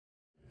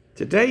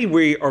Today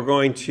we are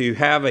going to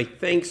have a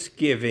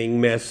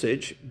Thanksgiving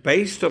message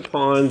based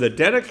upon the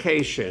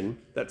dedication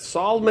that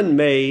Solomon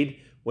made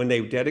when they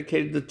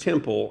dedicated the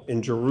temple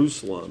in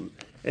Jerusalem.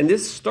 And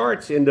this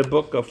starts in the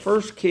book of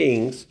 1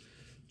 Kings,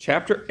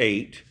 chapter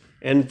 8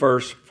 and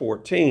verse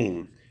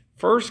 14.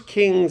 1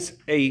 Kings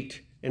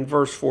 8 and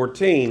verse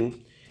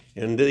 14,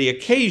 and the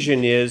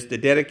occasion is the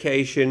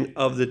dedication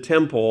of the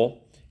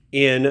temple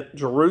in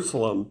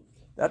Jerusalem.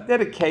 That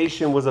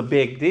dedication was a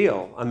big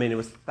deal. I mean, it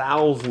was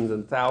thousands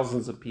and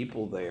thousands of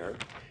people there.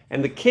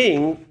 And the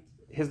king,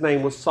 his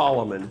name was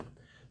Solomon.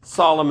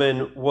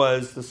 Solomon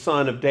was the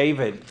son of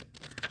David.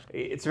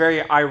 It's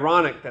very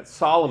ironic that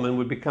Solomon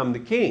would become the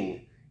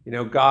king. You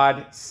know,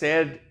 God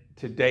said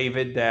to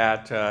David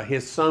that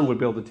his son would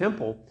build the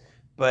temple,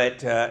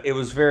 but it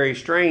was very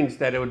strange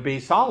that it would be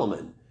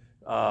Solomon.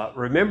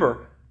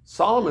 Remember,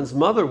 Solomon's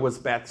mother was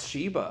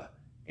Bathsheba,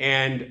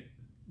 and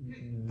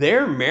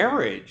their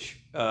marriage,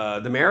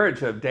 the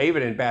marriage of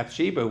David and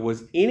Bathsheba,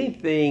 was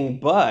anything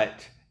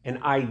but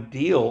an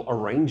ideal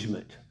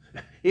arrangement.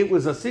 It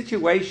was a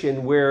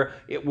situation where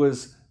it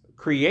was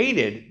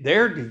created,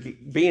 their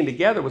being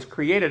together was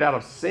created out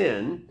of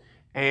sin,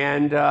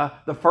 and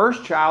the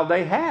first child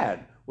they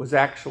had was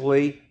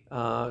actually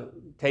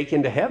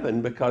taken to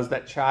heaven because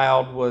that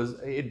child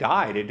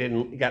died.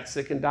 It got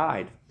sick and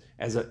died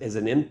as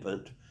an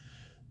infant.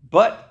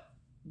 But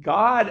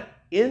God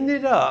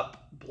ended up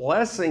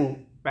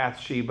blessing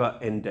Bathsheba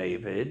and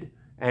David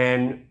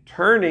and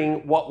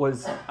turning what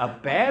was a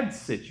bad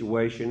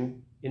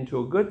situation into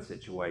a good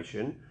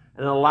situation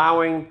and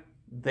allowing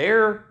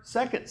their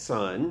second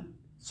son,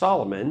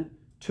 Solomon,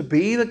 to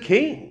be the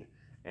king.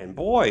 And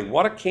boy,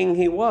 what a king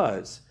he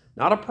was.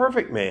 Not a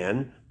perfect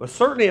man, but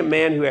certainly a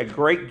man who had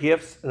great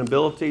gifts and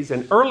abilities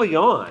and early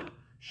on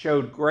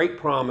showed great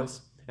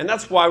promise. And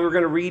that's why we're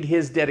going to read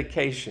his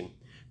dedication,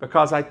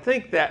 because I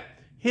think that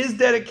his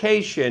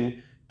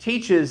dedication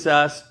teaches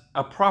us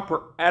a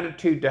proper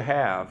attitude to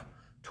have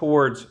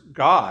towards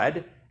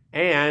God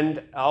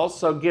and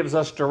also gives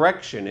us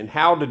direction in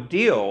how to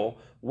deal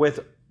with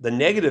the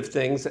negative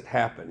things that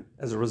happen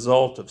as a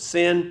result of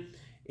sin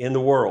in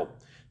the world.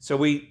 So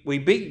we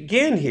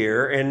begin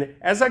here, and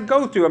as I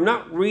go through, I'm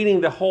not reading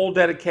the whole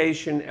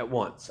dedication at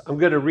once. I'm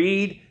going to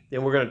read,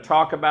 then we're going to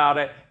talk about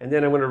it, and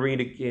then I'm going to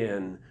read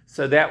again.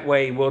 So that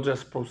way we'll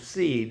just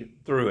proceed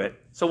through it.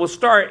 So we'll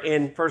start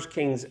in 1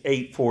 Kings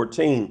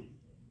 8:14.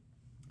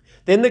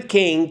 Then the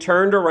king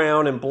turned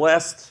around and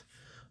blessed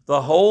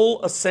the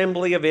whole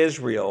assembly of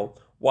Israel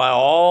while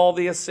all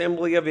the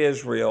assembly of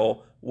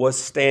Israel was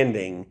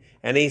standing.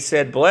 And he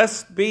said,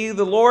 "Blessed be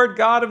the Lord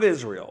God of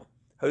Israel,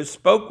 who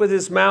spoke with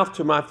his mouth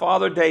to my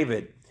father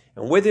David,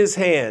 and with his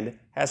hand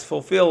has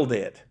fulfilled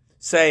it,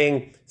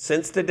 saying,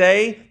 Since the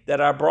day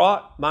that I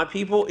brought my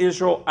people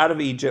Israel out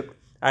of Egypt,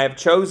 I have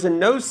chosen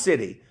no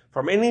city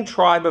from any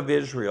tribe of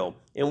Israel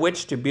in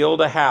which to build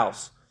a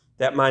house,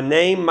 that my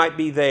name might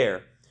be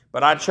there.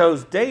 But I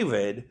chose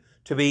David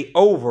to be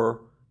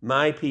over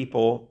my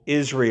people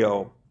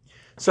Israel."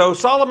 So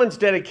Solomon's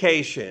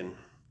dedication,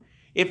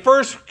 it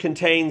first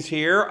contains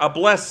here a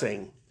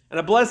blessing, and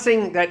a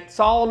blessing that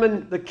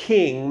Solomon the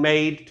king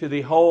made to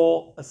the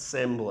whole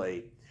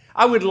assembly.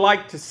 I would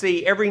like to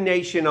see every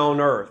nation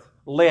on earth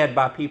led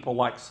by people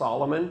like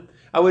Solomon.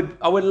 I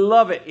would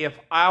love it if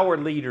our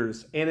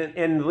leaders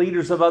and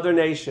leaders of other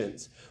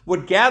nations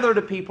would gather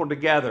the people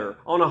together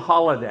on a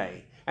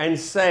holiday and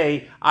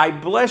say, "I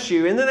bless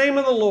you in the name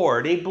of the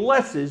Lord." He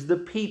blesses the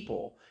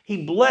people.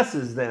 He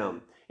blesses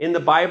them. In the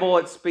Bible,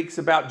 it speaks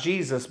about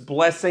Jesus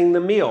blessing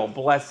the meal,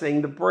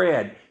 blessing the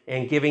bread,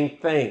 and giving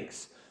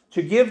thanks.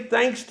 To give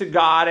thanks to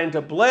God and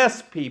to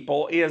bless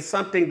people is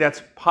something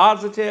that's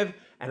positive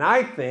and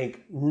I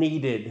think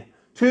needed.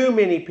 Too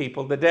many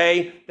people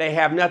today, they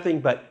have nothing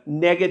but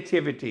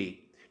negativity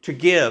to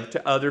give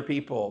to other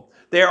people.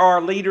 There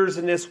are leaders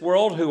in this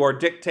world who are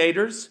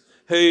dictators,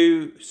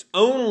 whose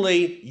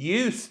only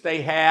use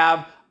they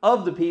have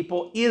of the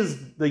people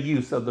is the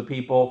use of the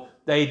people.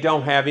 They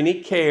don't have any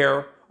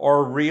care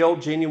or real,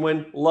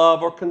 genuine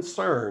love or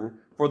concern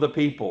for the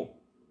people.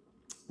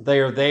 They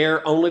are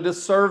there only to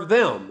serve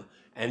them,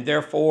 and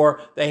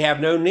therefore they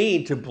have no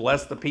need to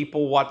bless the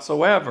people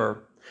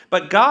whatsoever.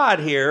 But God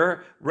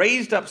here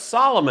raised up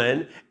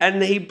Solomon,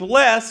 and he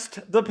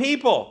blessed the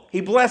people.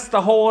 He blessed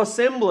the whole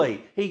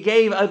assembly. He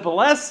gave a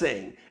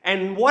blessing.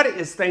 And what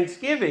is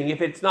Thanksgiving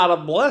if it's not a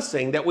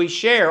blessing that we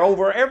share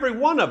over every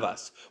one of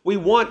us? We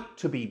want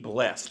to be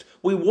blessed.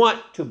 We want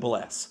to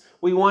bless.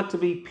 We want to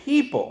be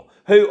people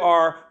who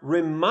are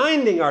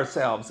reminding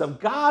ourselves of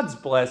God's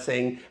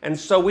blessing, and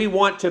so we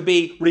want to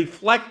be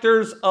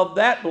reflectors of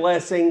that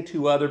blessing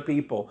to other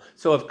people.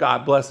 So if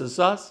God blesses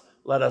us,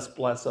 let us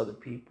bless other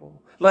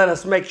people. Let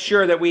us make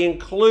sure that we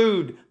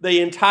include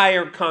the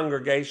entire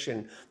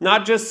congregation,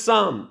 not just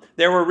some.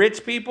 There were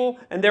rich people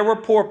and there were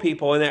poor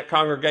people in that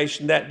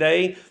congregation that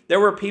day. There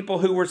were people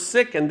who were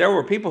sick and there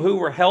were people who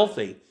were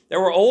healthy.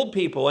 There were old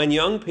people and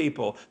young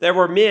people. There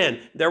were men,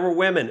 there were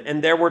women,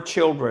 and there were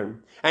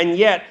children. And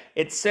yet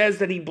it says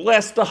that he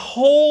blessed the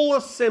whole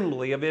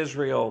assembly of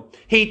Israel.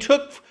 He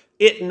took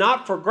it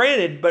not for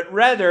granted, but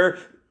rather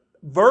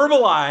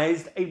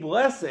verbalized a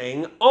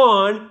blessing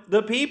on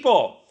the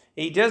people.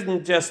 He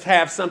doesn't just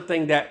have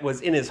something that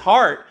was in his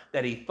heart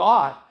that he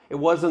thought. It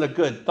wasn't a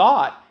good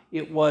thought.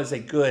 It was a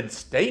good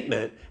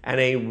statement and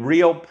a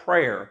real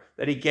prayer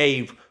that he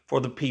gave for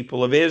the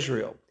people of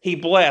Israel. He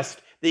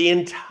blessed the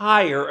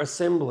entire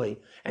assembly.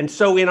 And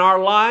so in our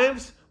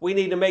lives, we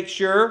need to make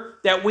sure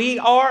that we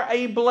are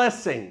a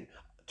blessing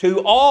to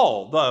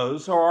all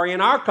those who are in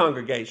our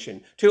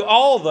congregation, to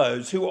all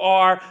those who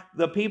are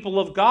the people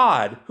of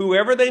God,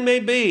 whoever they may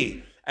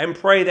be, and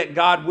pray that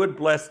God would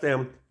bless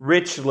them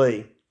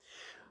richly.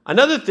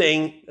 Another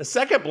thing, the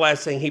second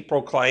blessing he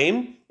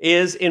proclaimed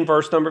is in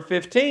verse number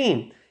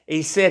 15.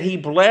 He said, "He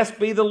blessed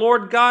be the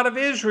Lord God of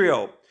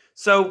Israel."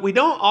 So we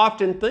don't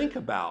often think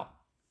about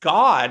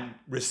God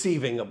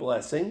receiving a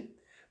blessing,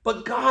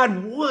 but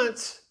God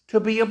wants to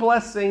be a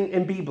blessing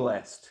and be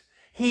blessed.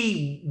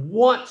 He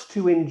wants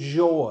to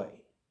enjoy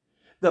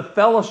the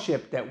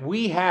fellowship that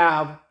we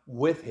have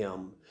with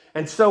him.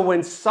 And so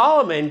when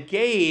Solomon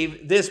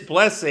gave this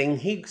blessing,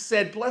 he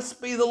said,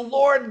 "Blessed be the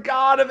Lord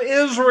God of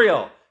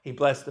Israel." He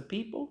blessed the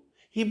people.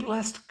 He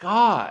blessed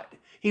God.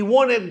 He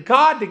wanted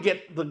God to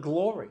get the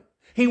glory.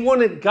 He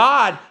wanted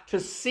God to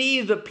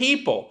see the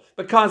people,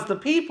 because the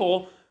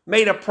people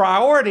made a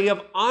priority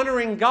of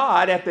honoring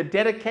God at the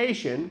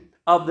dedication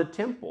of the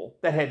temple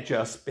that had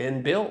just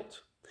been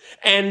built.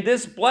 And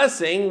this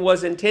blessing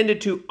was intended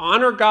to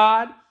honor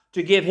God,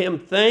 to give him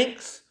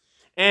thanks,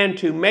 and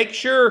to make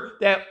sure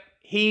that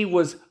he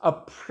was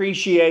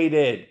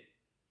appreciated.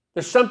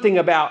 There's something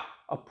about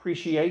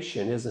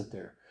appreciation, isn't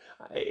there?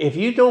 If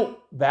you don't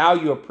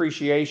value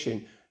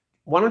appreciation,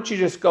 why don't you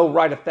just go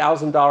write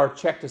 $1,000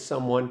 check to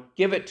someone,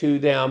 give it to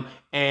them,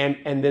 and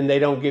then they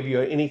don't give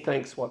you any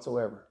thanks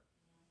whatsoever?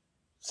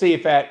 See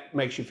if that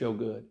makes you feel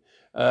good.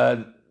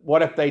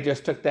 What if they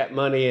just took that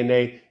money and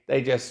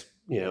they just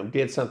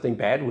did something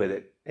bad with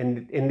it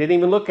and didn't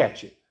even look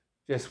at you,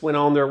 just went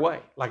on their way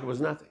like it was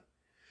nothing?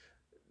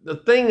 The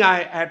thing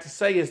I have to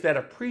say is that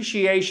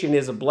appreciation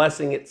is a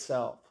blessing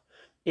itself.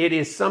 It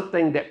is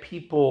something that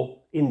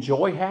people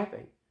enjoy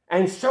having,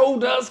 and so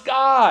does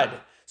God.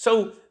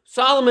 So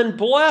Solomon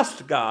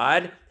blessed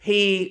God,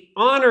 he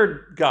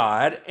honored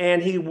God,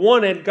 and he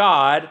wanted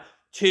God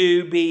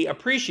to be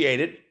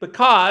appreciated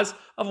because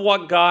of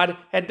what God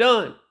had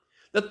done.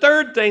 The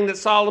third thing that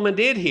Solomon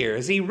did here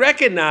is he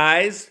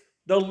recognized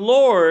the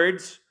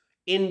Lord's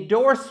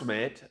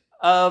endorsement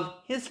of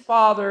his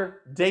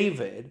father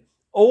David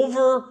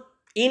over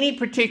any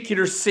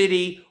particular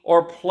city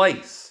or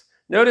place.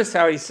 Notice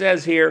how he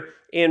says here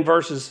in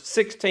verses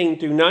 16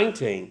 through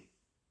 19,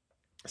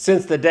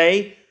 "Since the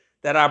day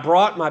that I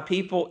brought my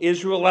people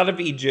Israel out of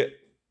Egypt,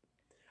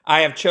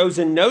 I have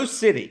chosen no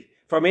city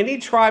from any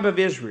tribe of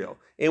Israel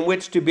in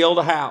which to build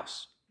a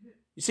house."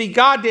 You see,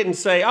 God didn't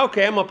say,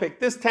 "Okay, I'm going to pick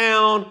this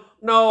town.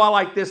 No, I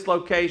like this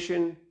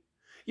location."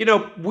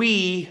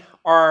 We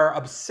are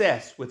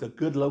obsessed with a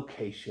good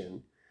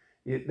location.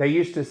 They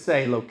used to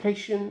say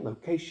location,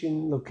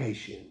 location,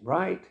 location,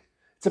 right?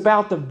 It's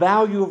about the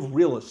value of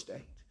real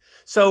estate.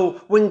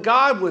 So when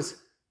God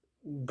was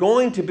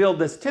going to build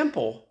this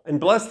temple and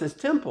bless this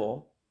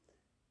temple,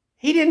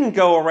 he didn't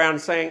go around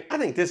saying, "I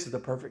think this is the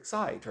perfect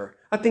site," or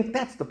 "I think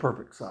that's the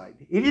perfect site."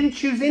 He didn't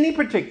choose any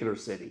particular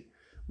city.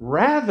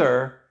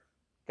 Rather,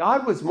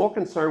 God was more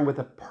concerned with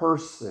a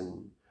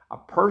person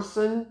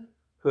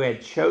who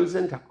had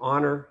chosen to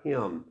honor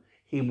him.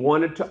 He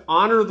wanted to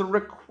honor the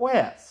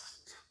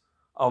request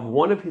of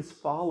one of his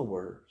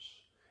followers.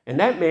 And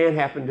that man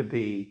happened to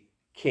be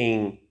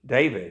King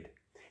David.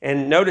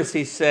 And notice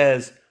he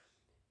says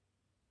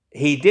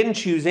he didn't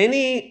choose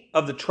any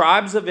of the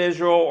tribes of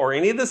Israel or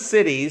any of the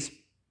cities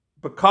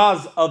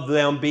because of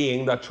them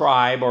being the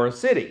tribe or a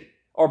city,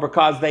 or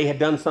because they had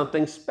done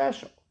something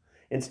special.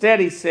 Instead,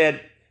 he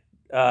said,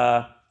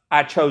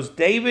 "I chose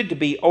David to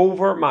be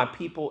over my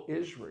people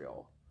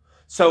Israel."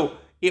 So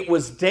it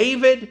was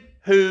David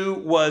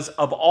who was,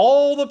 of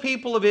all the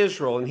people of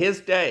Israel in his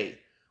day,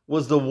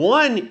 was the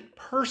one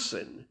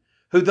person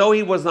who, though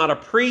he was not a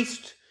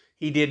priest,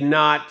 he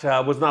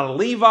was not a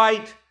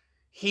Levite,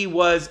 he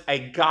was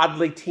a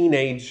godly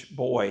teenage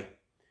boy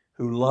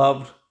who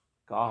loved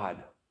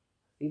God.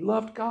 He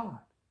loved God.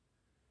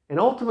 And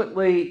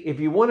ultimately, if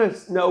you want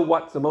to know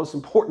what's the most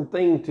important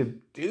thing to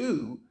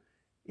do,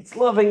 it's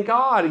loving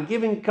God and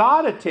giving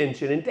God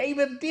attention. And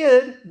David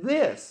did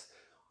this.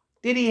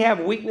 Did he have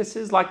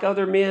weaknesses like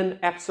other men?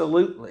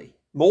 Absolutely.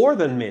 More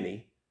than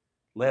many,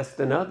 less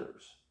than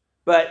others.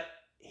 But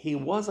he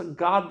was a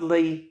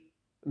godly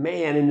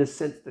man in the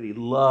sense that he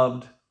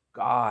loved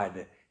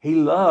God. He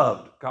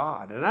loved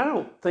God. And I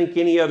don't think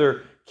any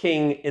other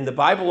king in the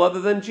Bible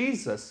other than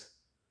Jesus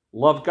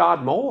loved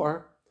God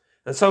more.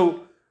 And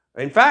so,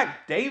 in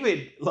fact,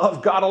 David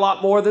loved God a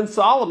lot more than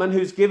Solomon,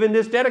 who's given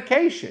this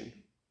dedication.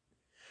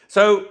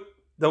 So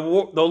the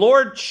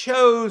Lord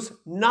chose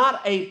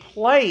not a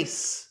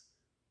place,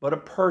 but a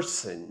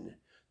person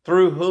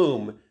through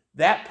whom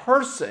that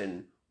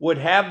person would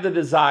have the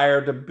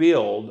desire to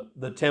build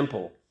the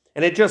temple.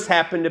 And it just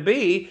happened to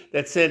be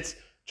that since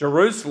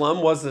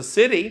Jerusalem was the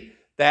city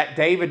that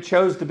David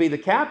chose to be the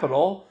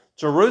capital.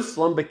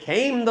 Jerusalem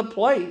became the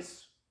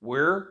place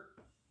where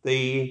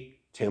the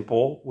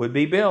temple would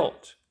be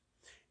built.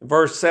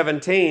 Verse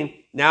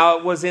 17, now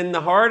it was in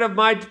the heart of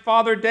my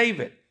father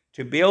David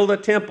to build a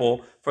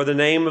temple for the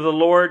name of the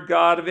Lord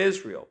God of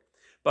Israel.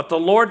 But the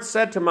Lord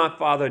said to my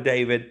father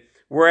David,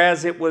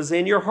 whereas it was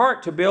in your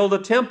heart to build a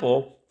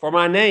temple for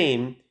my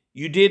name,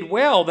 you did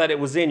well that it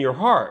was in your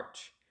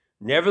heart.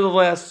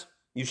 Nevertheless,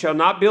 you shall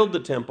not build the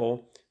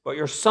temple, but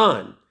your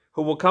son,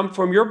 who will come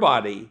from your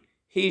body,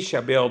 he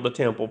shall build the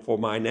temple for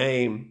my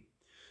name.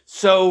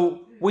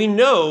 So we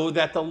know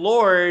that the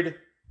Lord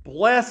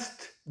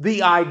blessed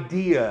the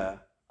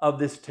idea of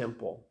this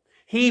temple.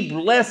 He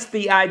blessed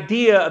the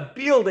idea of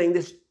building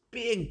this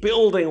big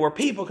building where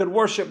people could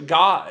worship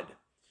God.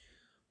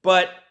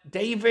 But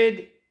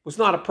David was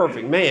not a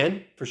perfect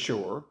man, for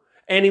sure,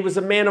 and he was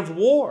a man of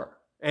war.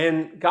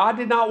 And God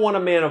did not want a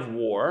man of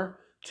war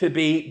to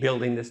be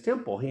building this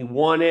temple. He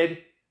wanted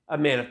a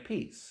man of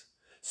peace.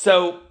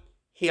 So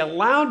he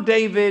allowed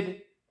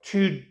David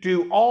to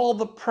do all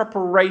the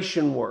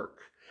preparation work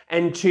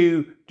and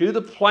to do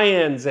the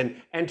plans and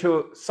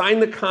to sign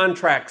the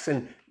contracts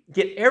and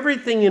get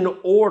everything in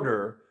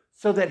order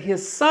so that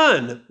his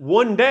son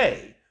one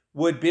day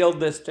would build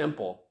this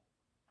temple.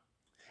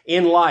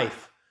 In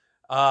life,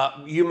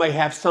 you may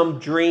have some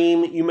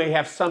dream, you may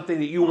have something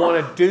that you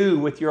want to do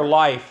with your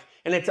life,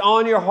 and it's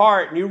on your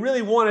heart, and you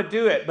really want to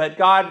do it, but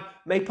God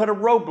may put a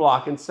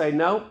roadblock and say,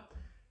 no,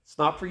 it's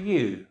not for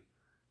you.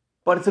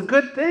 But it's a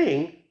good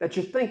thing that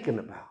you're thinking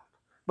about,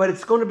 but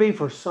it's going to be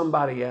for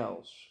somebody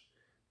else.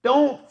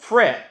 Don't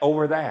fret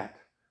over that.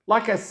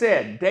 Like I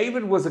said,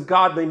 David was a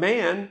godly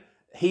man.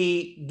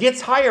 He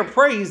gets higher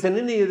praise than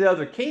any of the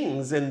other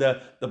kings in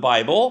the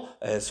Bible,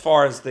 as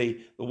far as the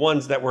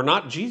ones that were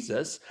not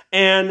Jesus.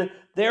 And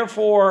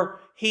therefore,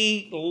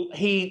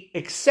 he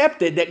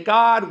accepted that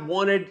God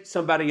wanted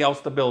somebody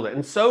else to build it.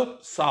 And so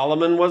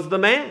Solomon was the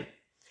man.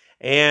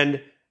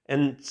 And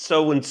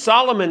so in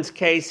Solomon's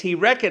case, he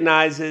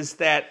recognizes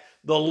that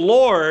the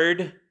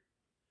Lord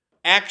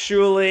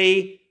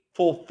actually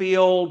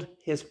fulfilled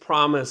his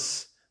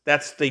promise.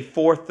 That's the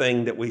fourth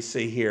thing that we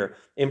see here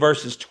in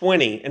verses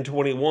 20 and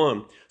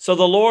 21. So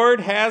the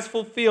Lord has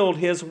fulfilled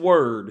his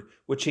word,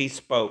 which he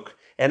spoke,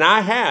 and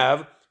I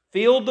have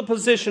filled the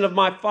position of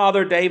my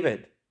father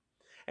David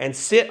and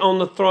sit on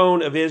the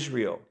throne of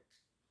Israel.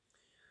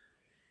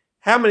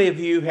 How many of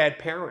you had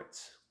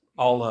parents?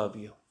 All of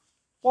you.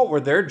 What were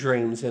their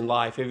dreams in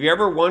life? Have you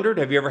ever wondered?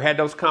 Have you ever had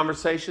those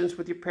conversations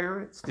with your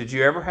parents? Did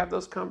you ever have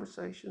those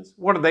conversations?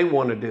 What do they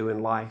want to do in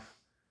life?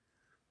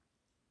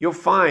 You'll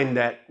find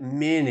that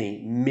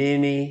many,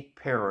 many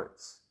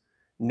parents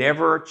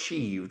never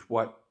achieved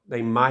what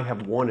they might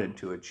have wanted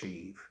to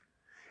achieve.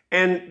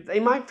 And they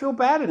might feel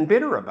bad and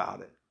bitter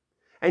about it.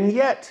 And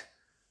yet,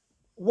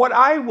 what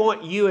I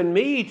want you and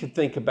me to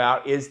think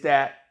about is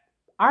that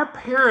our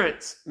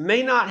parents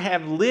may not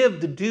have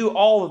lived to do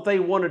all that they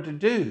wanted to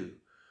do.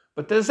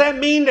 But does that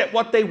mean that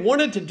what they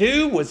wanted to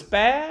do was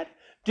bad?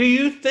 Do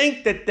you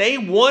think that they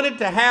wanted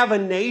to have a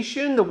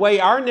nation the way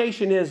our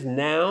nation is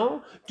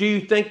now? Do you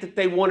think that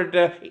they wanted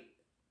to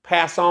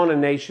pass on a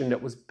nation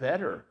that was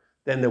better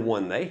than the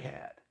one they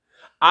had?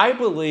 I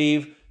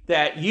believe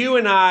that you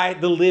and I,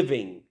 the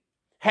living,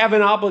 have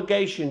an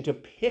obligation to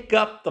pick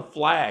up the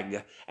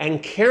flag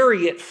and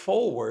carry it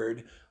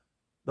forward,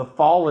 the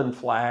fallen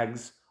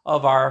flags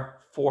of our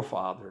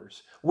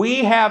forefathers.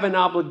 We have an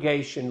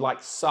obligation,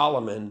 like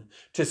Solomon,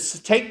 to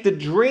take the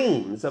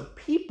dreams of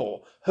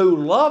people who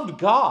loved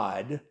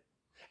God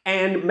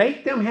and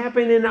make them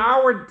happen in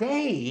our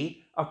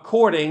day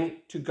according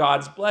to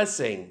God's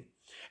blessing.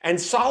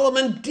 And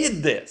Solomon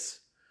did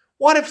this.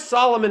 What if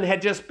Solomon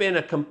had just been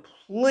a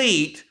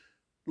completely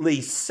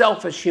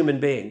selfish human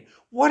being?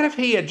 What if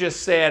he had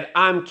just said,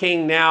 I'm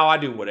king now, I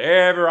do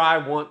whatever I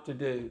want to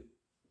do?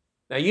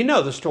 Now, you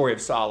know the story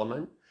of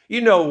Solomon. You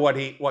know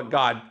what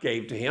God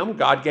gave to him.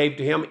 God gave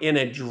to him in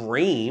a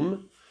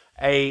dream,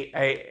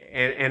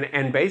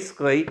 and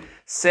basically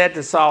said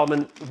to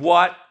Solomon,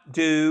 what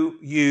do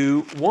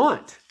you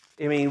want?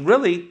 I mean,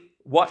 really,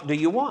 what do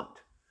you want?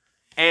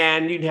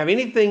 And you can have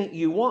anything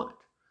you want.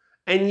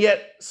 And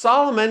yet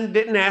Solomon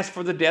didn't ask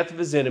for the death of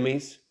his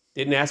enemies,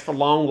 didn't ask for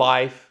long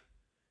life,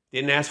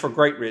 didn't ask for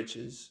great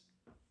riches.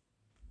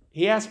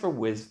 He asked for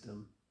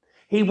wisdom.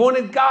 He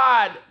wanted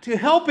God to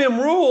help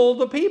him rule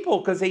the people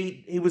because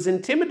he was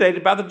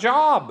intimidated by the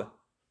job.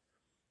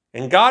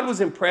 And God was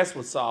impressed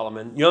with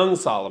Solomon, young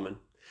Solomon.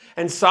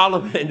 And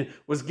Solomon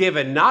was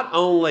given not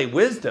only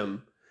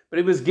wisdom, but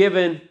he was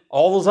given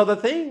all those other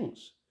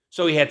things.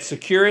 So he had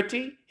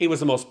security. He was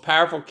the most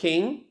powerful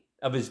king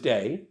of his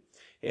day.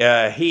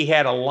 He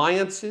had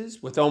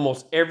alliances with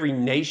almost every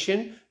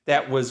nation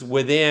that was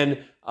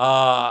within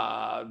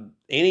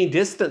any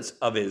distance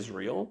of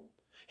Israel.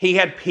 He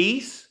had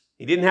peace.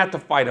 He didn't have to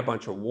fight a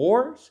bunch of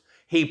wars.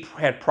 He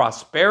had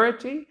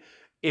prosperity.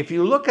 If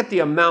you look at the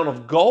amount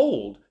of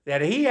gold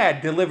that he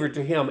had delivered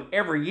to him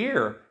every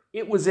year,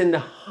 it was in the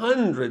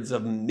hundreds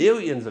of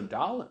millions of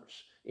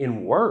dollars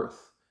in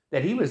worth.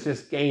 that he was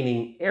just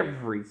gaining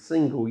every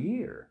single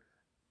year.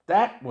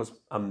 That was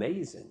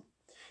amazing.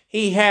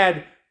 He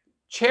had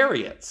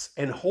chariots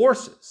and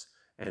horses.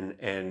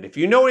 And if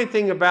you know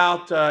anything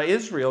about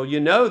Israel, you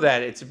know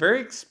that it's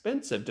very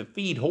expensive to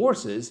feed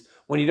horses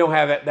when you don't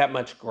have that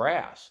much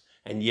grass.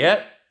 And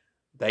yet,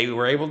 they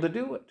were able to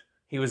do it.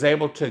 He was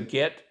able to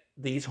get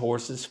these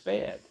horses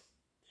fed.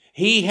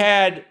 He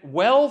had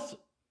wealth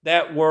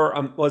that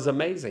was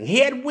amazing. He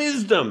had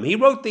wisdom. He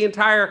wrote the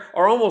entire,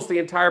 or almost the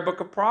entire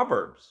book of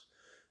Proverbs.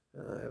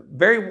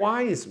 Very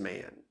wise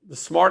man, the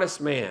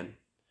smartest man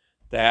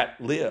that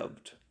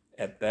lived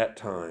at that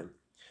time.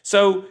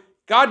 So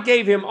God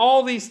gave him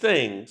all these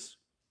things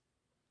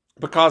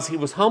because he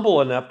was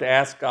humble enough to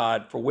ask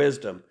God for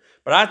wisdom.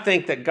 But I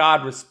think that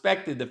God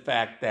respected the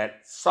fact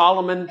that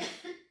Solomon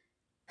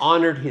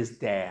honored his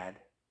dad.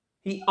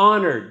 He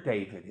honored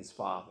David, his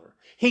father.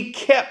 He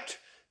kept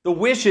the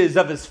wishes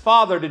of his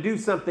father to do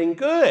something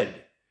good.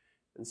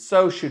 And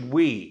so should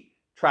we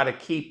try to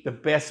keep the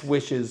best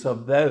wishes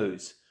of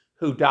those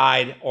who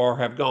died or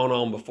have gone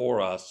on before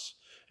us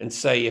and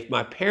say, if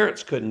my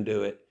parents couldn't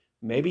do it,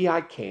 maybe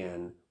I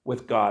can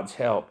with God's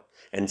help.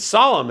 And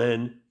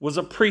Solomon was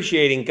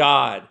appreciating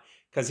God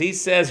because he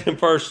says in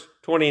verse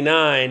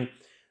 29,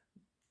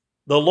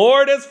 the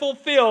Lord has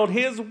fulfilled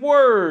his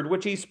word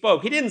which he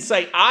spoke. He didn't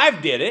say, I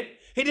did it.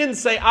 He didn't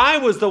say, I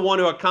was the one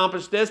who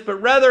accomplished this,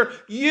 but rather,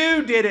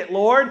 you did it,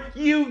 Lord.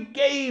 You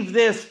gave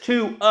this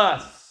to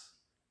us.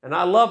 And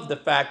I love the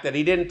fact that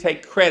he didn't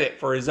take credit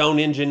for his own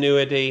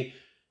ingenuity.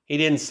 He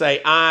didn't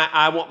say,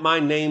 I want my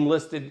name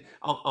listed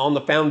on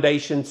the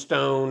foundation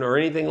stone or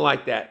anything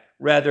like that.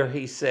 Rather,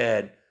 he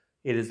said,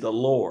 it is the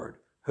Lord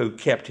who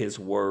kept his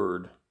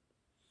word.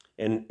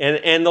 And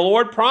the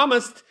Lord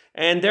promised,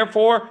 and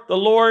therefore the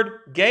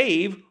Lord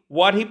gave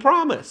what he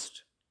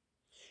promised.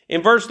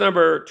 In verse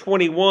number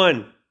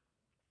 21,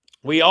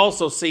 we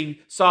also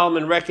see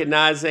Solomon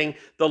recognizing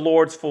the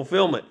Lord's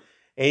fulfillment.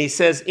 And he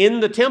says, in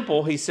the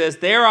temple, he says,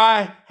 there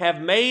I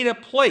have made a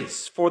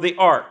place for the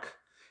ark,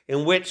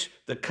 in which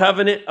the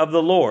covenant of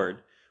the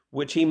Lord,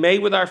 which he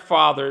made with our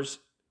fathers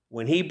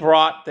when he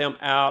brought them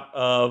out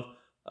of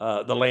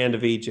the land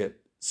of Egypt.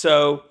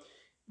 So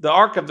the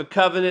Ark of the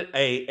Covenant,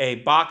 a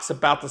box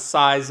about the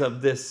size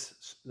of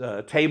this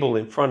table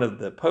in front of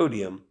the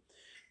podium,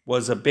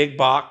 was a big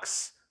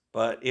box,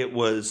 but it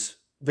was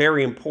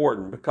very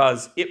important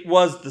because it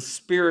was the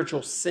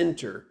spiritual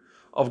center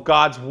of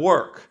God's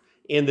work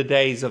in the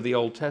days of the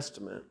Old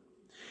Testament.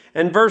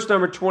 And verse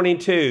number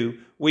 22,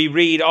 we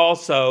read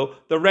also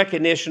the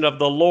recognition of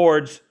the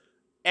Lord's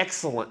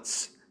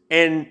excellence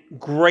and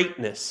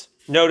greatness.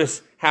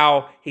 Notice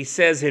how he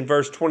says in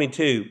verse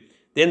 22,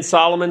 then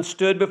Solomon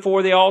stood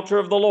before the altar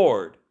of the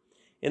Lord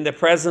in the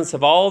presence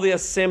of all the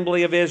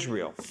assembly of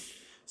Israel.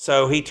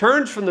 So he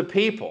turns from the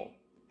people.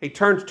 He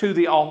turns to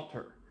the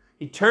altar.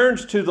 He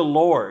turns to the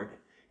Lord,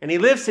 and he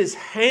lifts his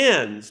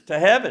hands to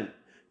heaven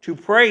to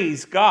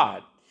praise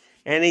God.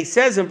 And he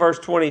says in verse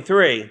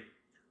 23,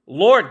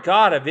 Lord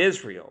God of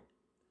Israel,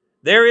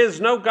 there is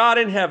no God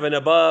in heaven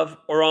above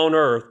or on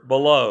earth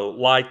below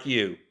like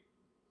you,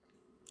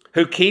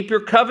 who keep your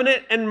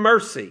covenant and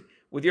mercy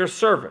with your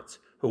servants,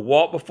 who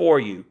walk before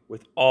you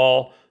with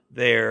all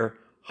their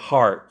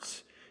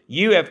hearts.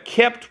 You have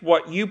kept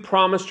what you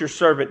promised your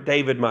servant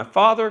David, my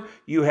father.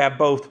 You have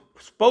both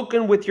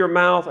spoken with your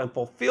mouth and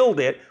fulfilled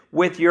it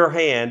with your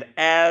hand,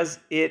 as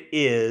it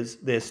is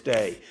this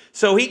day.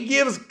 So he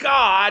gives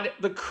God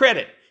the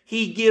credit.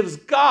 He gives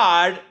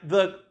God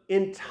the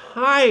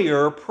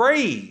entire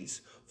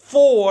praise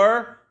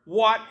for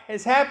what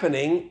is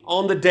happening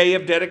on the day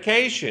of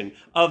dedication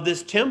of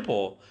this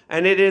temple.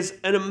 And it is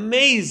an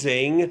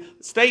amazing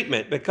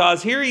statement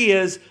because here he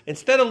is,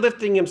 instead of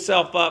lifting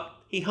himself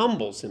up, he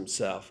humbles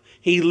himself.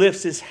 He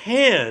lifts his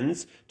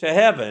hands to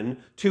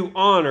heaven to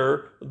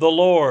honor the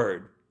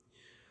Lord.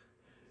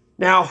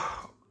 Now,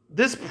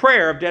 this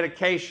prayer of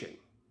dedication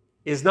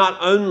is not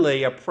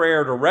only a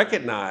prayer to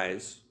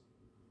recognize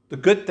the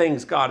good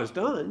things God has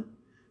done,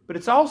 but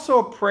it's also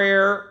a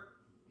prayer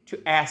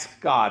to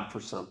ask God for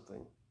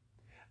something.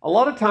 A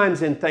lot of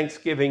times in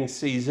Thanksgiving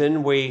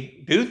season,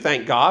 we do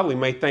thank God. We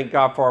may thank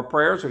God for our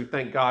prayers, or we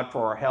thank God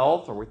for our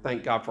health, or we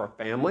thank God for our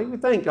family. We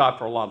thank God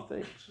for a lot of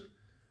things.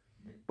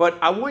 But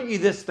I want you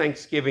this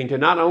Thanksgiving to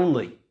not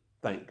only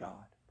thank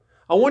God.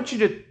 I want you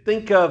to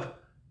think of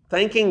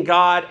thanking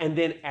God and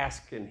then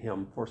asking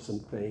him for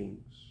some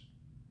things.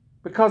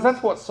 Because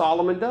that's what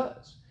Solomon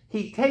does.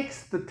 He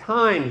takes the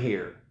time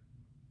here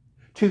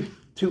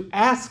to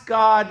ask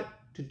God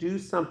to do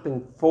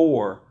something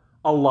for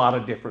a lot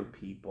of different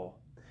people.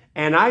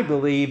 And I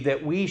believe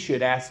that we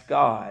should ask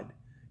God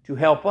to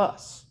help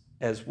us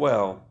as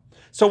well.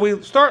 So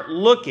we start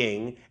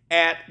looking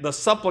at the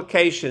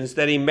supplications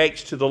that he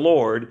makes to the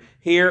Lord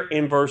here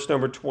in verse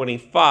number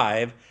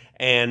 25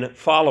 and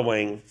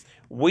following.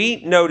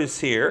 We notice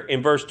here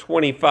in verse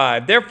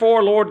 25,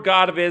 therefore, Lord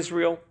God of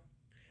Israel,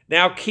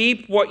 now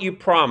keep what you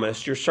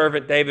promised your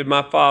servant David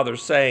my father,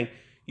 saying,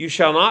 you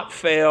shall not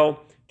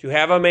fail to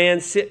have a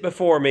man sit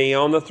before me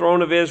on the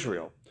throne of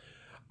Israel.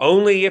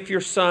 Only if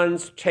your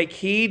sons take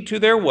heed to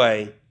their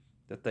way,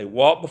 that they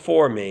walk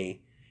before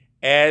me,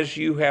 as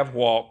you have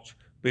walked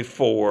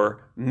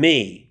before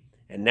me.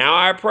 And now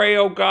I pray,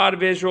 O God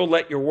of Israel,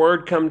 let your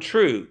word come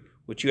true,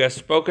 which you have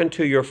spoken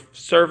to your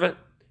servant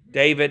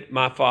David,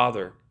 my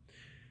father.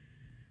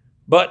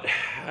 But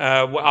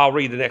I'll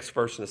read the next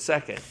verse in a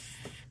second.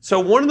 So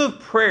one of the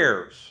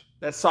prayers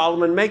that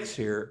Solomon makes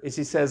here is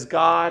he says,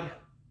 God,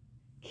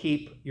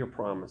 keep your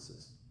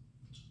promises.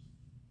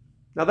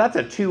 Now that's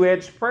a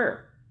two-edged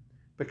prayer,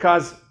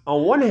 because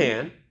on one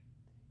hand,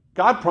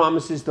 God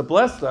promises to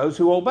bless those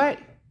who obey.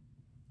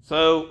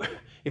 So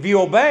if you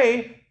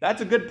obey,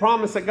 that's a good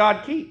promise that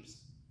God keeps.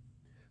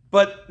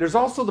 But there's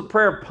also the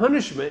prayer of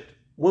punishment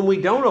when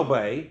we don't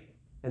obey,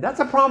 and that's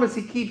a promise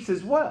he keeps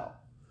as well.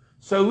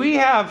 So we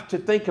have to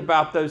think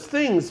about those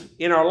things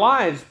in our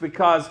lives,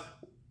 because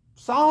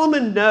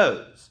Solomon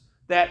knows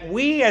that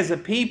we as a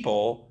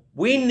people,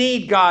 we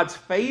need God's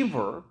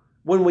favor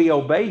when we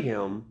obey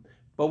him,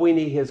 but we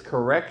need his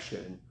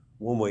correction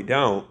when we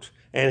don't.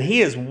 And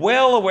he is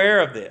well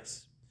aware of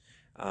this.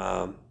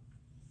 And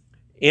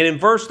in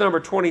verse number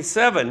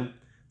 27,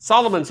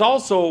 Solomon's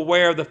also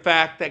aware of the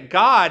fact that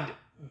God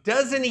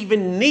doesn't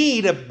even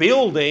need a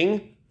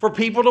building for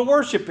people to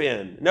worship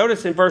in.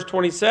 Notice in verse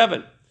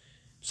 27,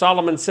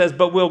 Solomon says,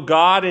 but will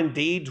God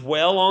indeed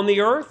dwell on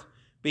the earth?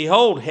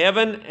 Behold,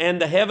 heaven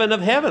and the heaven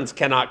of heavens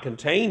cannot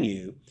contain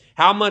you.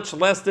 How much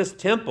less this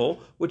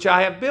temple which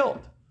I have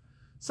built?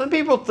 Some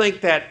people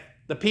think that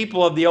the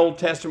people of the Old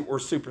Testament were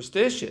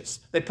superstitious.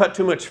 They put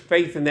too much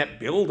faith in that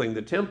building,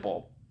 the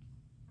temple.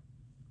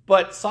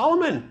 But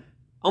Solomon,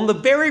 on the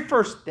very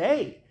first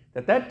day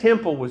that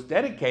temple was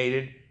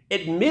dedicated,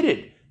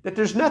 admitted that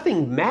there's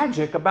nothing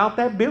magic about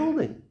that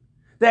building.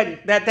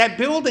 That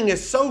building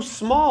is so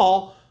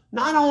small,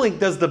 not only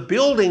does the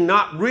building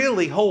not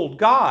really hold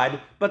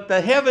God, but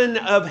the heaven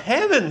of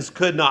heavens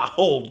could not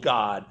hold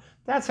God.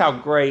 That's how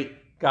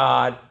great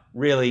God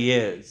really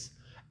is.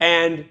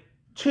 And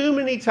too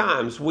many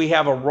times we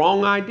have a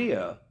wrong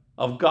idea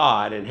of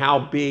God and how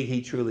big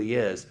he truly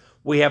is.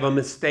 We have a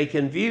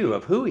mistaken view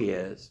of who he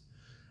is.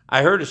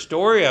 I heard a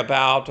story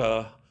about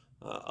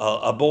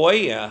a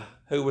boy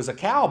who was a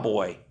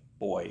cowboy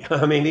boy.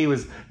 I mean, he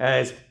was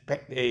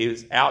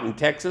out in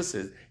Texas.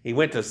 He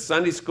went to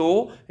Sunday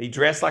school. He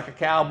dressed like a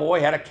cowboy,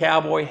 had a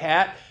cowboy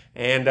hat,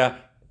 and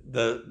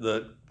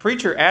the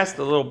preacher asked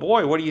the little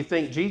boy, what do you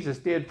think Jesus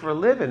did for a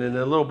living? And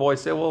the little boy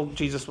said, well,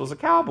 Jesus was a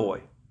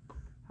cowboy.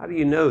 How do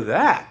you know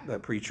that? The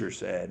preacher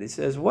said. He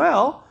says,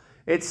 well,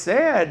 it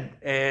said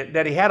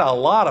that he had a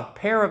lot of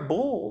pair of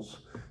bulls.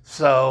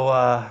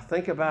 So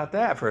think about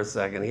that for a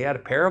second. He had a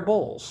pair of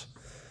bulls.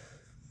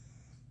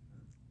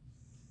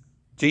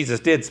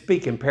 Jesus did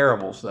speak in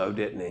parables, though,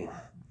 didn't he?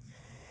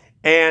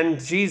 And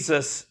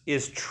Jesus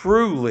is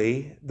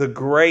truly the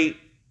great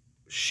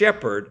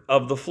shepherd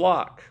of the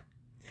flock.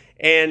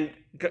 And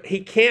he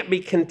can't be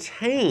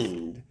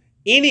contained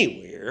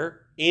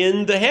anywhere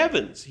in the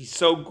heavens. He's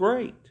so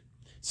great.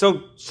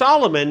 So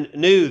Solomon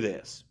knew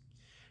this.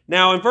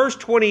 Now in verse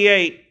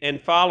 28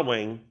 and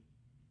following,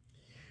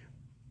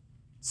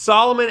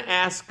 Solomon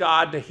asked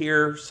God to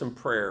hear some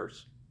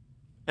prayers.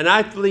 And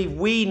I believe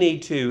we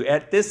need to,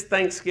 at this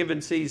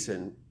Thanksgiving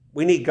season,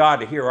 we need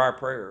God to hear our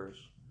prayers.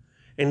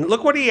 And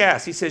look what he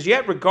asked. He says,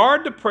 yet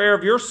regard the prayer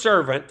of your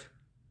servant.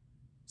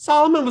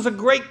 Solomon was a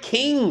great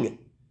king,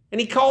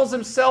 and he calls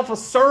himself a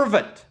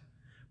servant.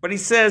 But he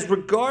says,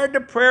 regard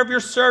the prayer of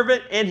your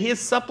servant and his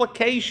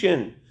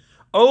supplication.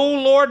 O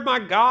Lord my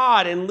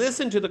God, and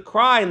listen to the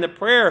cry and the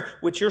prayer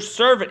which your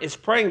servant is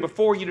praying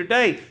before you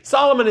today.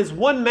 Solomon is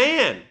one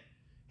man.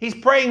 He's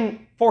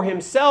praying for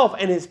himself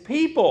and his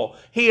people.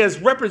 He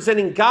is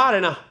representing God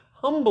in a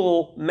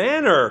humble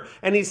manner.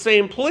 And he's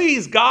saying,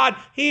 please, God,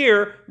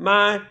 hear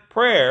my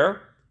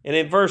prayer. And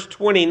in verse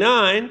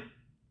 29,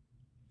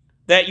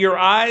 that your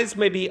eyes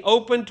may be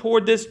open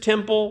toward this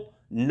temple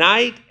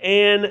night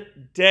and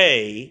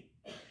day,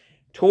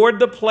 toward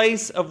the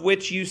place of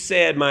which you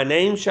said, my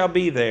name shall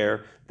be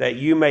there, that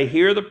you may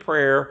hear the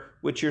prayer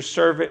which your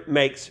servant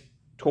makes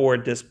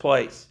toward this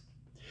place.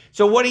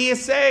 So what he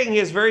is saying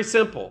is very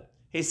simple.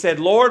 He said,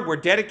 Lord, we're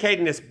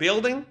dedicating this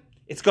building.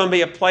 It's going to be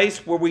a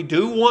place where we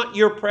do want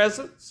your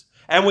presence.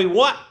 And we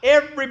want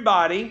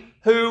everybody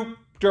who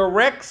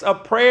directs a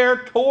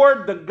prayer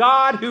toward the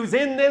God who's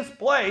in this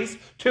place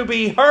to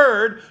be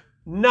heard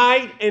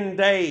night and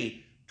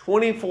day,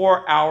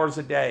 24 hours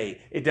a day.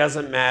 It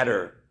doesn't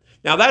matter.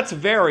 Now that's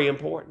very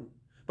important,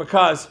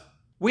 because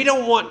we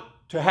don't want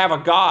to have a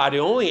God who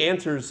only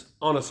answers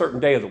on a certain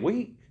day of the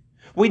week.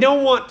 We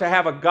don't want to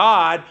have a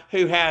God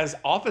who has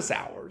office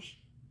hours.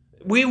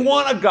 We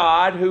want a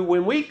God who,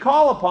 when we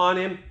call upon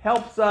him,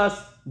 helps us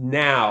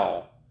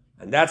now.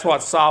 And that's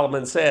what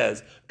Solomon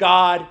says.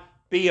 God,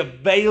 be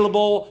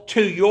available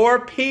to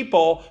your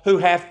people who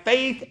have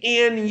faith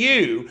in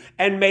you,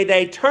 and may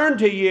they turn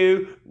to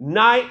you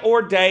night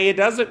or day. It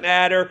doesn't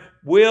matter.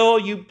 Will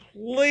you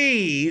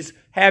please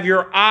have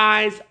your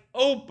eyes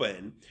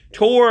open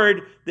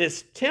toward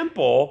this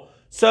temple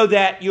so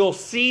that you'll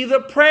see the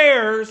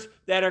prayers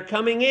that are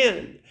coming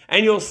in?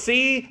 And you'll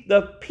see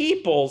the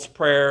people's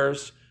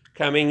prayers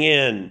coming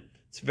in.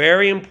 It's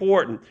very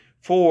important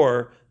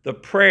for the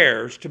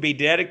prayers to be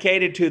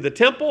dedicated to the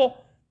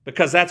temple,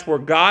 because that's where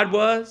God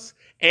was,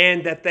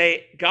 and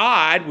that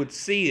God would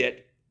see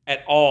it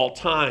at all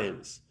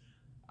times.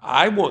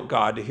 I want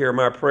God to hear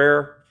my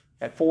prayer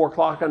at 4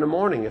 o'clock in the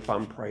morning if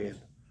I'm praying.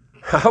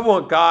 I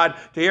want God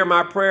to hear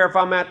my prayer if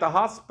I'm at the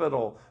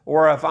hospital,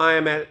 or if I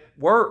am at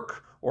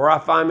work, or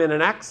if I'm in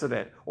an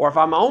accident, or if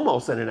I'm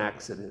almost in an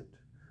accident.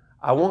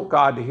 I want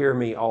God to hear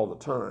me all the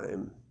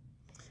time.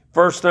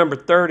 Verse number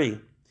 30,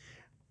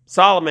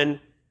 Solomon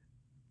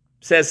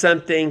says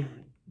something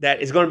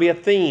that is going to be a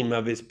theme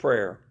of his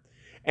prayer.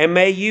 And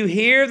may you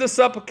hear the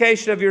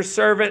supplication of your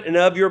servant and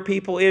of your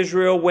people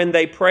Israel when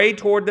they pray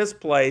toward this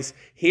place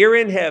here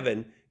in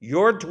heaven,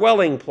 your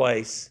dwelling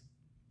place.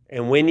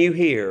 And when you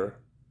hear,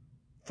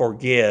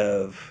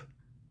 forgive.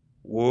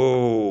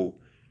 Whoa,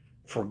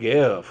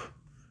 forgive.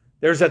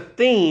 There's a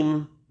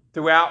theme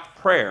throughout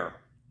prayer,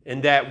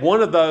 and that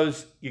one of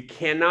those, you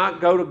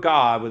cannot go to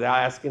God without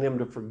asking him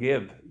to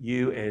forgive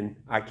you, and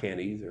I can't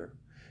either.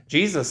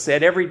 Jesus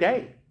said every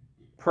day,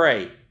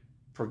 pray,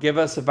 forgive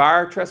us of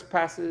our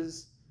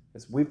trespasses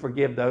as we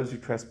forgive those who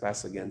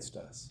trespass against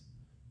us.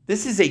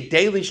 This is a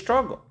daily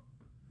struggle.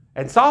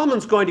 And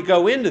Solomon's going to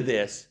go into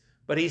this,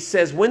 but he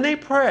says when they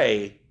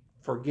pray,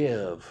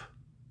 forgive.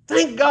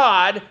 Thank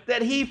God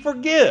that he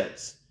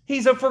forgives.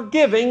 He's a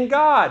forgiving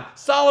God.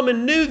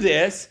 Solomon knew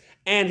this,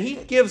 and he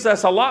gives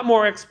us a lot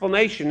more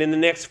explanation in the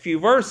next few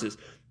verses.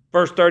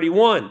 Verse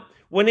 31,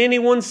 when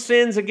anyone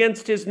sins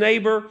against his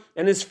neighbor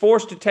and is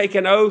forced to take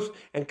an oath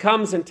and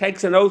comes and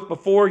takes an oath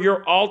before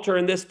your altar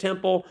in this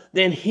temple,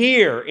 then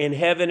hear in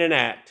heaven and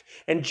act,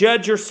 and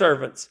judge your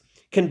servants,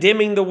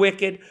 condemning the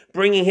wicked,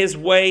 bringing his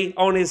way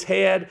on his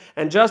head,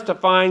 and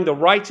justifying the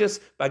righteous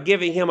by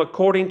giving him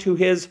according to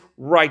his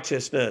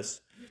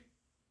righteousness.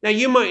 Now,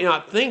 you might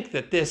not think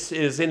that this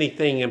is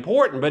anything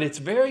important, but it's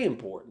very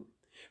important.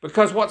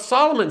 Because what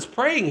Solomon's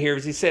praying here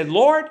is he said,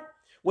 Lord,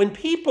 when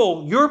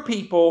your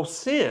people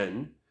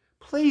sin,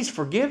 please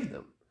forgive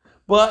them.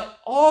 But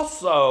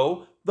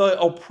also the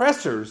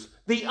oppressors,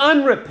 the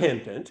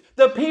unrepentant,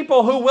 the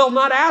people who will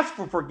not ask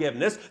for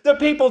forgiveness, the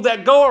people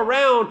that go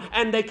around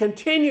and they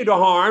continue to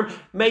harm,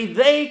 may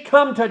they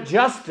come to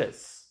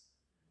justice.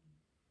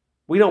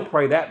 We don't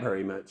pray that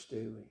very much,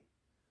 do we?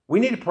 We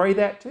need to pray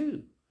that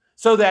too,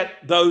 so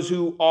that those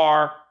who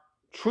are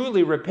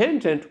truly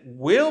repentant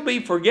will be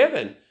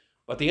forgiven.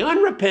 But the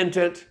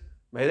unrepentant,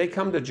 may they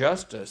come to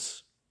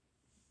justice.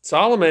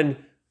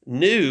 Solomon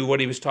knew what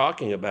he was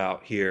talking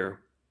about here.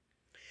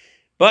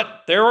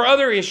 But there are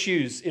other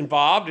issues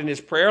involved in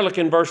his prayer. Look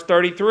in verse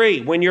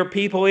 33. When your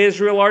people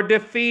Israel are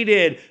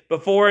defeated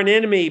before an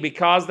enemy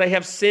because they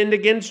have sinned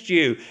against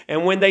you,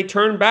 and when they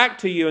turn back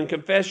to you and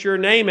confess your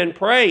name and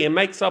pray and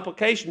make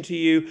supplication to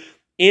you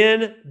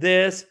in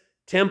this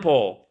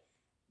temple.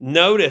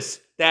 Notice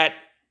that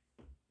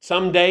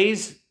some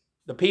days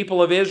the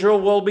people of Israel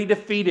will be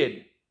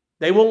defeated.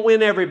 They won't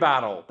win every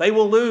battle. They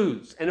will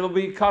lose, and it will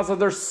be because of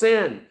their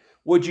sin.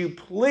 Would you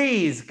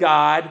please,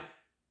 God,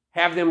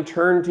 have them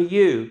turn to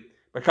you?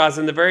 Because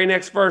in the very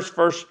next verse,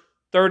 verse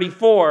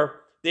 34,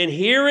 then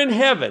hear in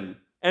heaven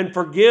and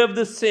forgive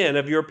the sin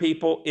of your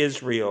people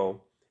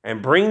Israel,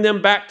 and bring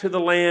them back to the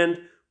land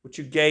which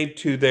you gave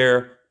to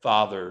their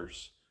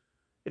fathers.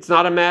 It's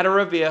not a matter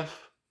of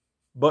if,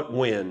 but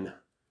when.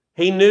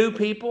 He knew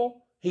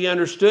people. He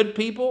understood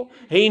people.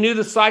 He knew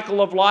the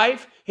cycle of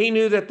life. He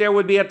knew that there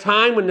would be a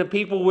time when the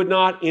people would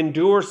not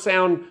endure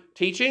sound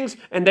teachings,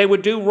 and they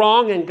would do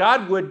wrong, and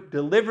God would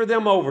deliver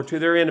them over to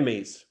their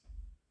enemies.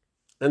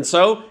 And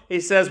so he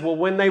says, well,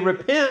 when they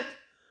repent,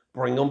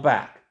 bring them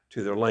back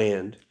to their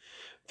land.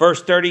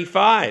 Verse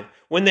 35,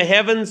 when the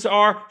heavens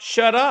are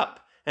shut up,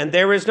 and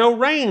there is no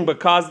rain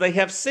because they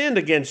have sinned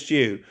against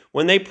you,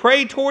 when they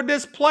pray toward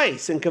this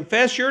place and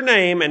confess your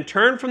name and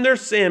turn from their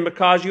sin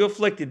because you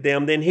afflicted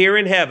them, then hear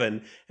in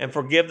heaven and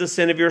forgive the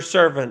sin of your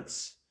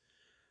servants.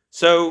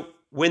 So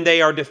when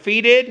they are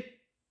defeated,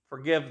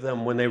 forgive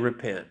them when they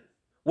repent.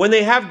 When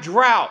they have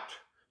drought,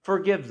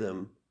 forgive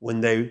them when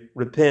they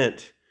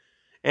repent.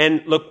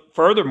 And look,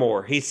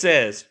 furthermore, he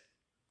says,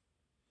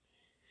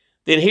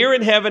 then hear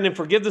in heaven and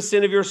forgive the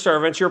sin of your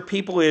servants, your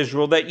people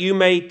Israel, that you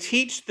may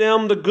teach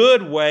them the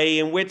good way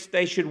in which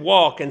they should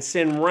walk, and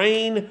send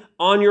rain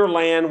on your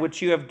land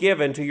which you have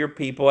given to your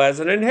people as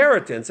an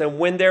inheritance. And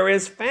when there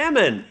is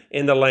famine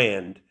in the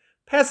land,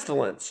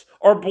 pestilence,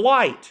 or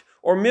blight,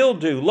 or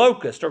mildew,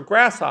 locust, or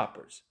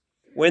grasshoppers,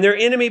 when their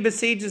enemy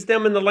besieges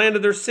them in the land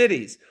of their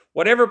cities,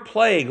 whatever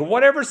plague, or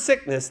whatever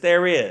sickness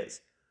there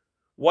is,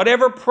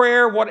 whatever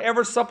prayer,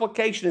 whatever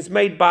supplication is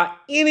made by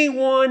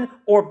anyone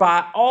or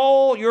by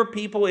all your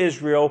people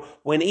Israel,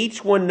 when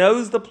each one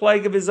knows the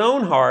plague of his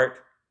own heart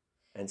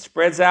and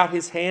spreads out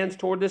his hands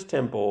toward this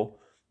temple,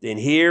 then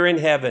hear in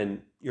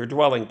heaven your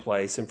dwelling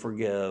place and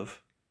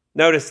forgive.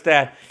 Notice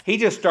that he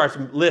just starts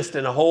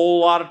listing a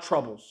whole lot of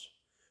troubles.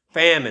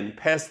 Famine,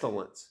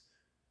 pestilence,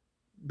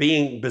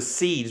 being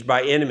besieged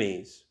by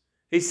enemies.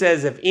 He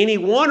says if any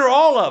one or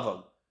all of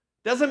them,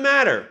 doesn't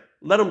matter.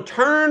 Let them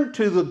turn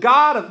to the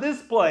God of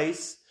this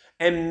place,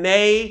 and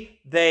may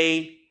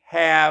they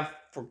have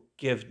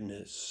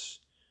forgiveness.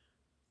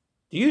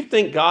 Do you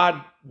think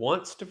God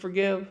wants to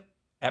forgive?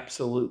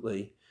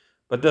 Absolutely.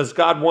 But does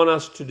God want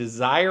us to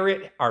desire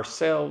it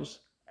ourselves?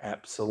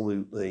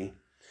 Absolutely.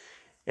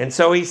 And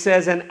so he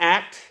says, and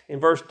act in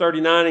verse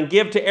 39, and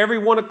give to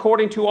everyone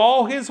according to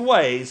all his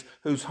ways,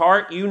 whose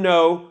heart you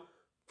know,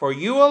 for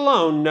you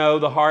alone know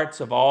the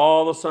hearts of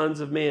all the sons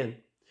of men.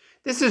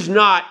 This is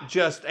not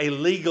just a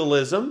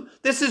legalism.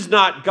 This is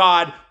not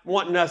God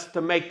wanting us to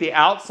make the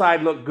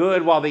outside look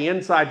good while the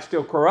inside's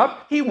still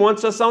corrupt. He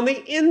wants us on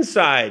the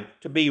inside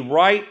to be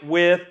right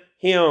with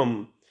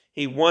him.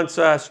 He wants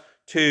us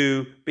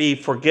to be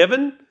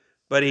forgiven,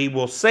 but he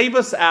will save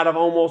us out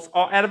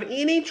of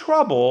any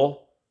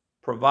trouble,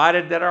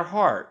 provided that our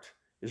heart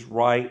is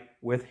right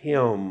with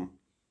him.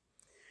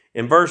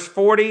 In verse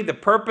 40, the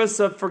purpose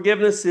of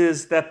forgiveness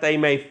is that they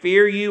may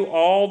fear you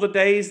all the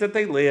days that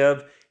they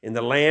live in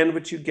the land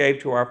which you gave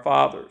to our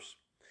fathers.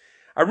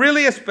 I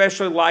really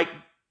especially like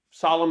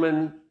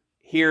Solomon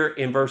here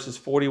in verses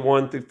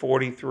 41 through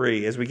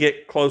 43 as we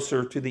get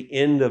closer to the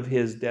end of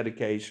his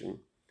dedication.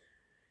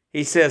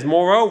 He says,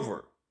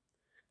 moreover,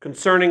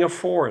 concerning a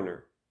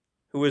foreigner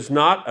who is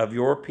not of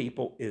your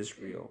people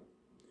Israel.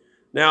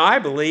 Now, I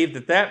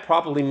believe that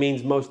probably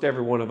means most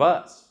every one of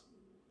us.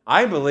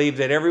 I believe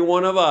that every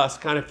one of us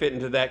kind of fit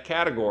into that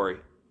category.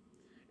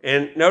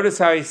 And notice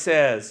how he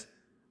says,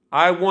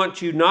 I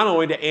want you not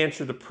only to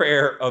answer the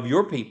prayer of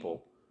your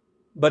people,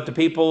 but the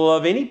people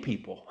of any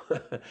people.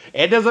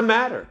 It doesn't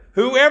matter.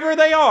 Whoever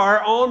they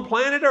are on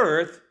planet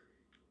Earth,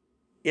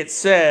 it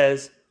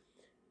says,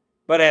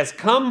 but has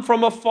come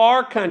from a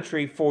far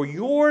country for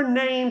your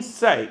name's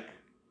sake.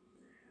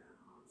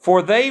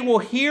 For they will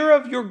hear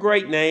of your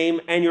great name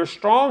and your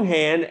strong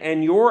hand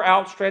and your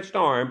outstretched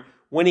arm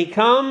when he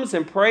comes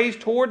and prays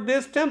toward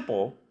this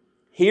temple,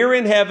 here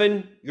in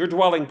heaven, your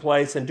dwelling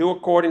place, and do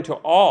according to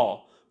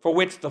all for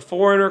which the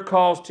foreigner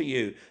calls to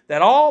you,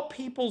 that all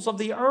peoples of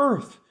the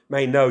earth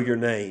may know your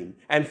name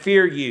and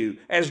fear you,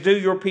 as do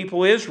your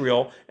people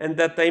Israel, and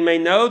that they may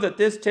know that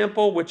this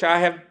temple which I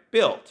have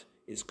built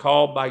is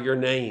called by your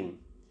name.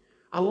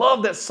 I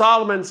love that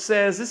Solomon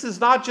says this is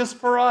not just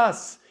for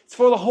us, it's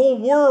for the whole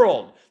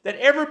world. That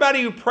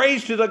everybody who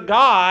prays to the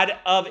God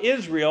of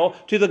Israel,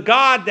 to the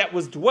God that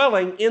was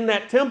dwelling in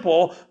that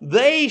temple,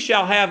 they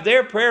shall have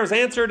their prayers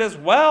answered as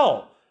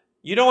well.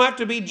 You don't have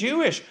to be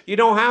Jewish. You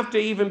don't have to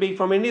even be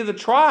from any of the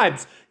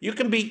tribes. You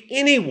can be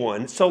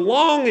anyone so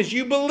long as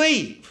you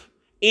believe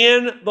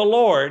in the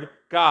Lord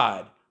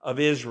God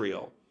of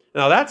Israel.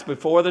 Now that's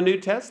before the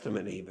New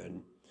Testament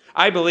even.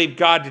 I believe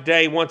God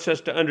today wants us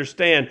to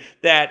understand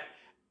that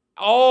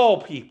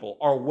all people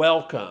are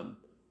welcome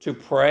to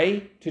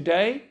pray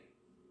today.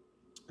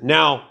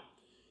 Now,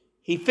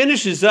 he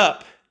finishes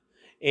up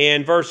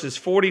in verses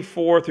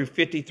 44 through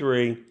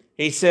 53.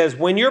 He says,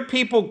 when your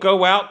people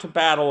go out to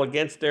battle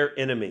against their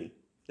enemy,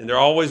 and there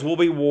always will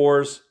be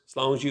wars as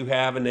long as you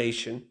have a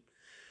nation,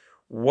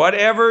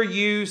 wherever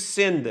you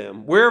send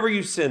them,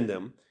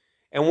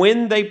 and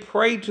when they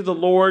pray to the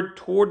Lord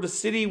toward the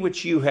city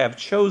which you have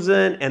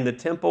chosen and the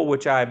temple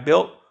which I have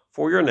built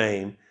for your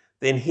name,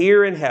 then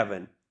hear in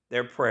heaven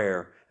their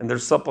prayer and their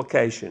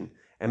supplication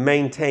and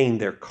maintain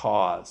their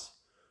cause.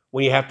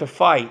 When you have to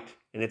fight,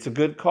 and it's a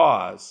good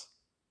cause,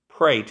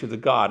 pray to the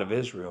God of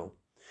Israel.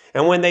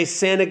 And when they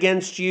sin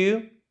against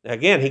you,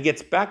 again, he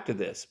gets back to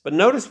this. But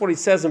notice what he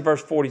says in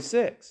verse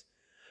 46.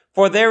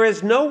 For there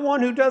is no one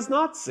who does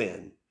not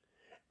sin,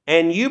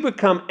 and you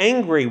become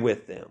angry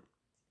with them.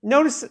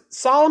 Notice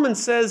Solomon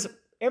says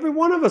every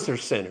one of us are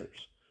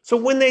sinners. So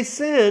when they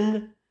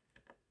sin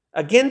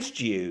against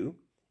you,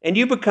 and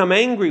you become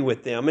angry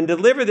with them and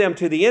deliver them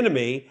to the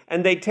enemy,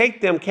 and they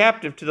take them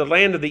captive to the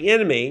land of the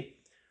enemy,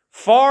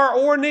 far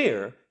or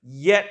near,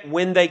 yet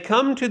when they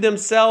come to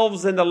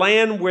themselves in the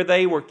land where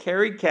they were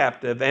carried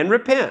captive and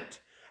repent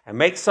and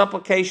make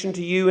supplication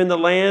to you in the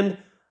land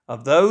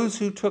of those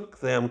who took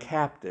them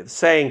captive,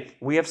 saying,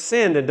 we have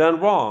sinned and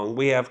done wrong,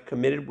 we have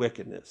committed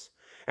wickedness.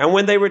 And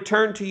when they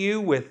return to you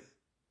with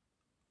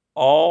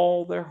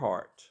all their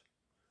heart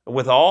and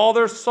with all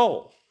their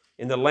soul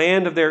in the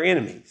land of their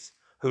enemies,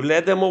 who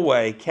led them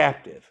away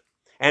captive,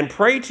 and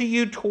pray to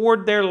you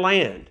toward their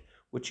land,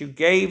 which you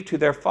gave to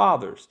their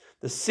fathers,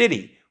 the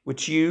city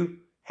which you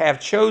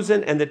have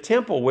chosen, and the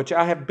temple which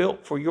I have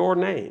built for your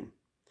name.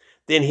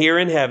 Then hear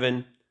in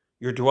heaven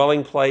your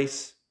dwelling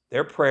place,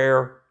 their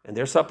prayer and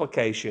their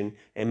supplication,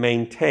 and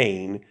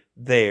maintain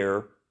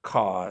their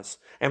cause.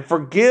 And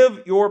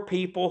forgive your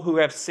people who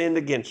have sinned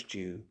against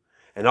you,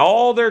 and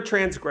all their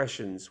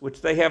transgressions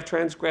which they have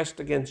transgressed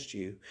against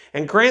you,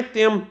 and grant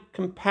them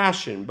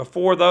compassion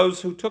before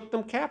those who took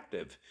them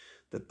captive,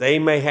 that they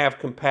may have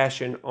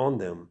compassion on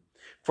them.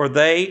 For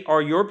they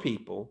are your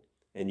people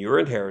and your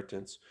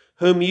inheritance,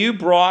 whom you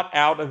brought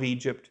out of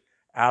Egypt,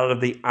 out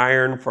of the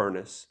iron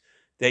furnace,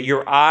 that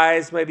your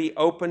eyes may be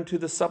open to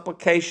the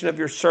supplication of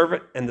your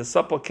servant and the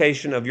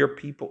supplication of your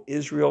people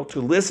Israel,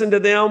 to listen to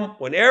them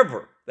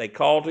whenever they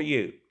call to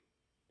you.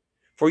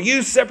 For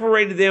you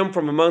separated them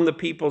from among the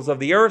peoples of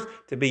the earth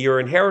to be your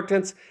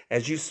inheritance,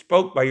 as you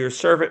spoke by your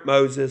servant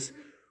Moses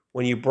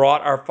when you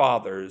brought our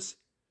fathers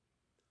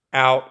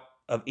out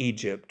of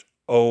Egypt,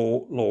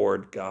 O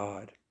Lord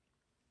God.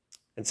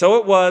 And so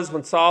it was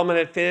when Solomon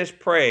had finished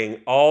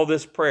praying all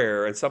this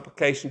prayer and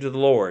supplication to the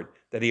Lord,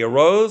 that he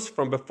arose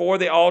from before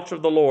the altar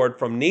of the Lord,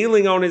 from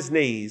kneeling on his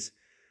knees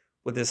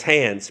with his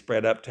hands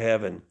spread up to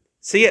heaven.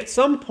 See, at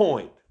some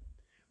point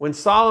when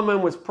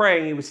Solomon was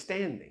praying, he was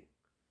standing.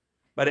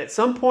 But at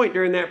some point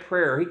during that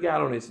prayer, he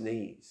got on his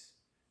knees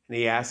and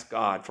he asked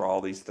God for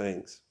all these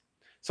things.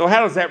 So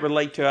how does that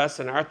relate to us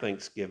in our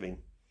Thanksgiving?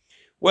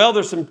 Well,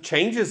 there's some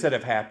changes that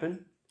have happened.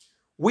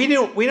 We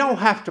don't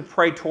have to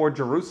pray toward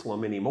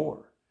Jerusalem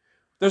anymore.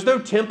 There's no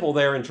temple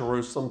there in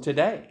Jerusalem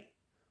today.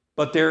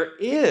 But there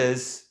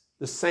is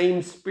the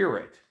same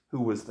Spirit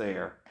who was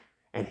there.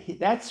 And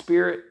that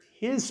Spirit,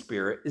 His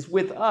Spirit, is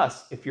with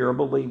us if you're a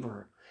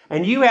believer.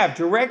 And you have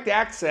direct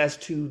access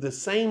to the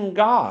same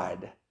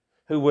God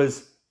who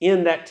was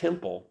in that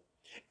temple.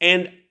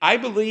 And I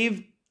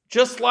believe,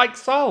 just like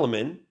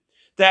Solomon,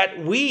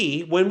 that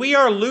when we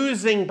are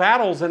losing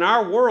battles in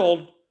our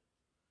world,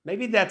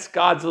 maybe that's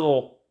God's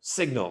little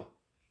signal.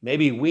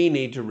 Maybe we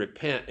need to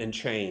repent and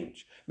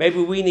change.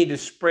 Maybe we need to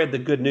spread the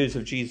good news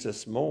of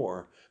Jesus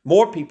more.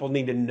 More people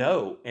need to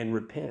know and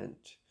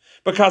repent.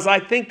 Because I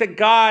think that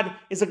God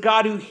is a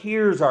God who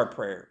hears our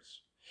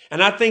prayers.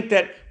 And I think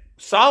that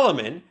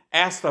Solomon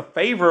asked a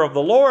favor of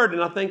the Lord,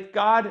 and I think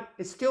God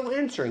is still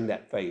answering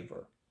that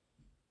favor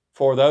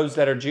for those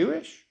that are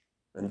Jewish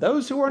and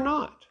those who are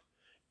not,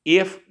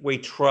 if we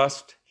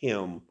trust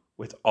Him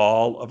with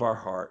all of our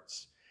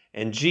hearts.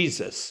 And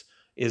Jesus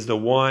is the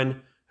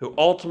one who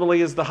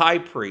ultimately is the high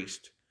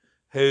priest,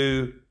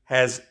 who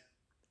has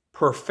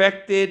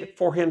perfected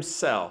for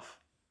Himself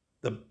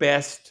the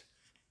best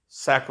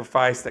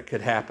sacrifice that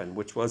could happen,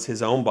 which was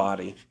His own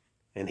body.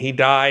 And He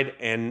died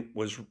and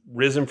was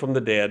risen from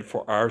the dead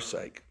for our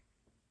sake.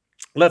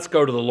 Let's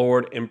go to the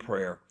Lord in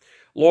prayer.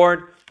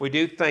 Lord, we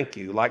do thank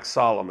You, like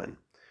Solomon.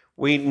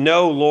 We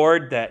know,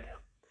 Lord, that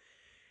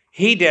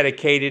he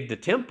dedicated the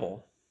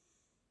temple,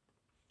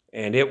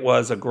 and it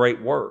was a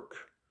great work.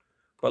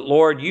 But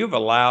Lord, You've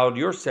allowed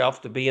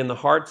Yourself to be in the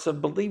hearts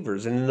of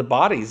believers and in the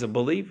bodies of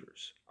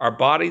believers. Our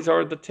bodies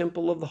are the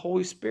temple of the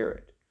Holy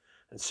Spirit.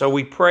 And so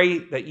we pray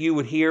that You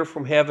would hear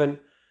from heaven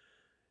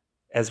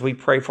as we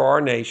pray for our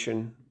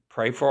nation,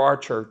 pray for our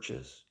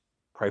churches,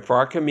 pray for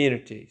our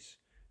communities,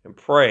 and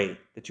pray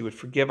that You would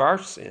forgive our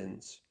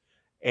sins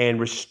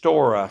and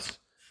restore us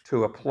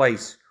to a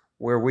place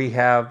where we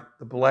have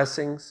the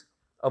blessings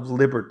of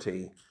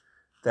liberty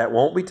that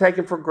won't be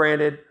taken for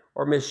granted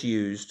or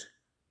misused,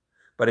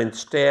 but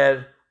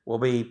instead will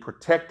be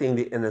protecting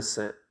the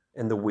innocent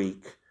and the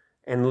weak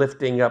and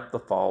lifting up the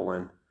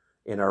fallen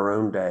in our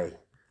own day.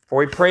 For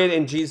we pray it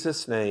in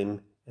Jesus' name,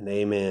 and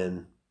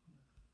amen.